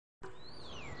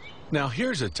Now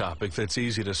here's a topic that's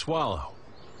easy to swallow: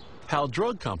 how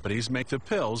drug companies make the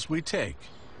pills we take.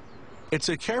 It's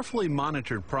a carefully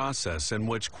monitored process in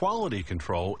which quality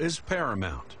control is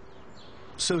paramount.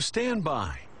 So stand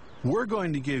by. We're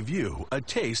going to give you a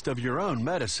taste of your own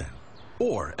medicine,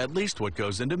 or at least what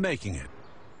goes into making it.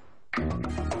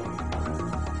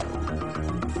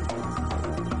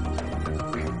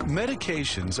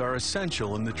 Medications are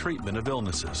essential in the treatment of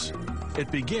illnesses. It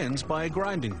begins by a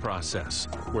grinding process,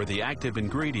 where the active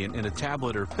ingredient in a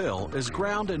tablet or pill is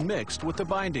ground and mixed with the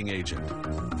binding agent.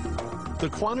 The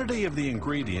quantity of the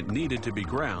ingredient needed to be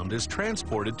ground is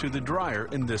transported to the dryer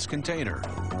in this container.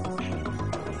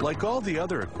 Like all the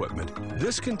other equipment,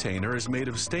 this container is made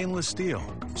of stainless steel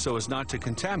so as not to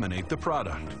contaminate the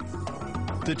product.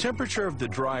 The temperature of the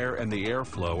dryer and the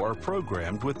airflow are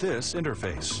programmed with this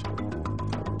interface.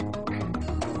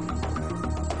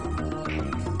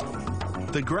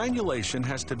 The granulation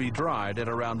has to be dried at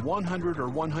around 100 or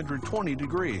 120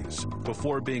 degrees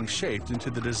before being shaped into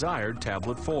the desired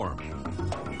tablet form.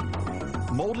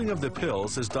 Molding of the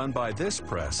pills is done by this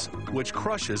press, which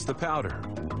crushes the powder.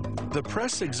 The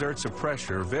press exerts a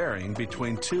pressure varying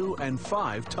between 2 and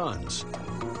 5 tons.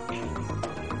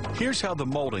 Here's how the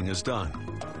molding is done.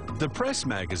 The press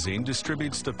magazine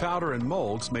distributes the powder in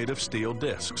molds made of steel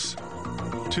discs.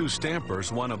 2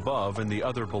 stampers, one above and the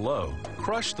other below,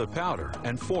 crush the powder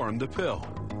and form the pill.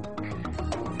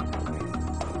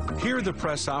 Here the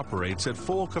press operates at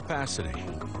full capacity.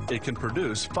 It can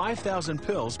produce 5,000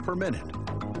 pills per minute.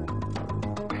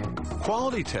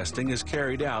 Quality testing is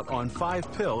carried out on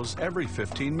 5 pills every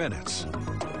 15 minutes.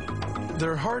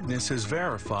 Their hardness is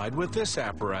verified with this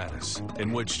apparatus,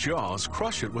 in which jaws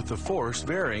crush it with a force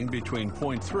varying between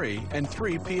 0.3 and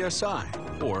 3 psi,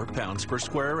 or pounds per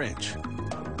square inch.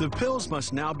 The pills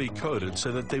must now be coated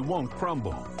so that they won't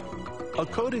crumble. A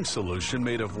coating solution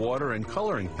made of water and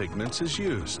coloring pigments is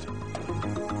used.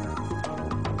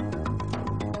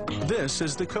 This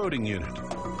is the coating unit.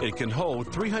 It can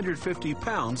hold 350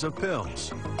 pounds of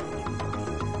pills.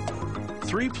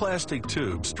 3 plastic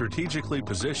tubes strategically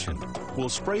positioned will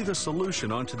spray the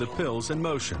solution onto the pills in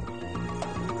motion.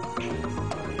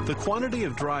 The quantity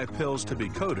of dry pills to be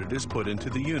coated is put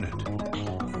into the unit.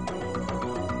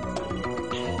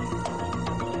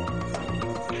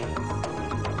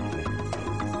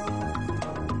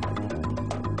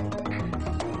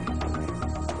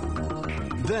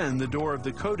 Then the door of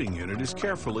the coating unit is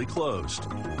carefully closed.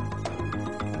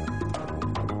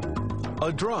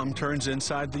 A drum turns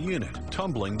inside the unit,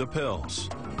 tumbling the pills.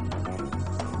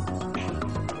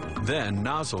 Then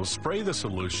nozzles spray the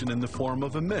solution in the form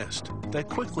of a mist that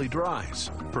quickly dries,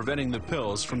 preventing the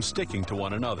pills from sticking to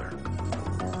one another.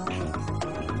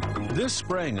 This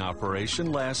spraying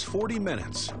operation lasts 40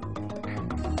 minutes.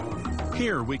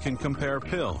 Here we can compare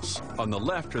pills. On the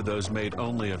left are those made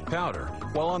only of powder,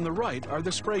 while on the right are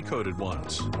the spray-coated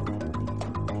ones.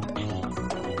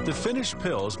 The finished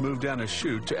pills move down a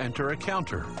chute to enter a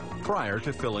counter prior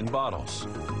to filling bottles.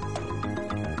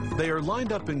 They are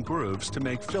lined up in grooves to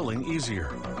make filling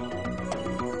easier.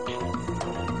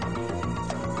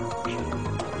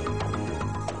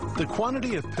 The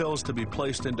quantity of pills to be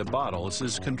placed into bottles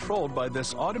is controlled by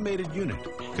this automated unit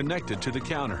connected to the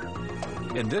counter.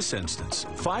 In this instance,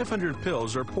 500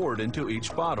 pills are poured into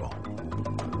each bottle.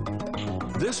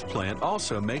 This plant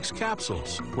also makes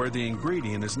capsules, where the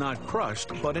ingredient is not crushed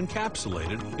but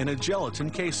encapsulated in a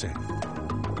gelatin casing.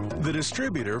 The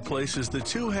distributor places the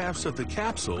 2 halves of the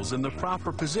capsules in the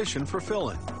proper position for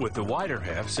filling, with the wider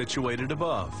half situated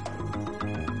above.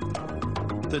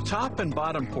 The top and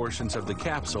bottom portions of the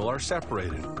capsule are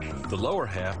separated. The lower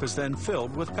half is then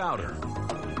filled with powder.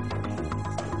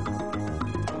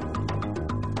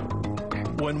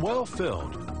 When well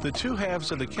filled, the 2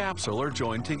 halves of the capsule are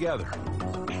joined together.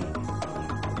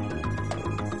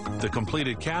 The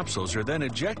completed capsules are then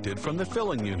ejected from the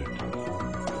filling unit.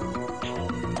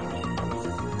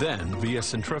 Then, via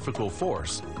centrifugal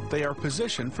force, they are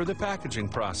positioned for the packaging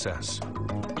process.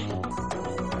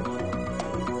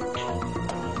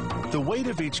 The weight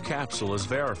of each capsule is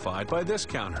verified by this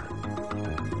counter.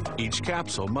 Each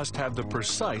capsule must have the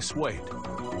precise weight.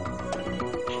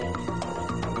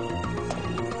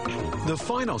 The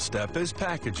final step is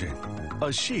packaging.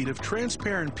 A sheet of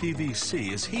transparent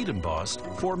PVC is heat embossed,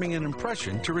 forming an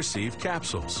impression to receive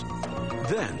capsules.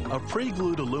 Then, a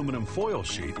pre-glued aluminum foil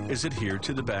sheet is adhered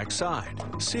to the back side,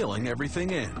 sealing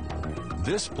everything in.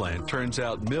 This plant turns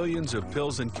out millions of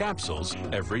pills and capsules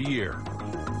every year.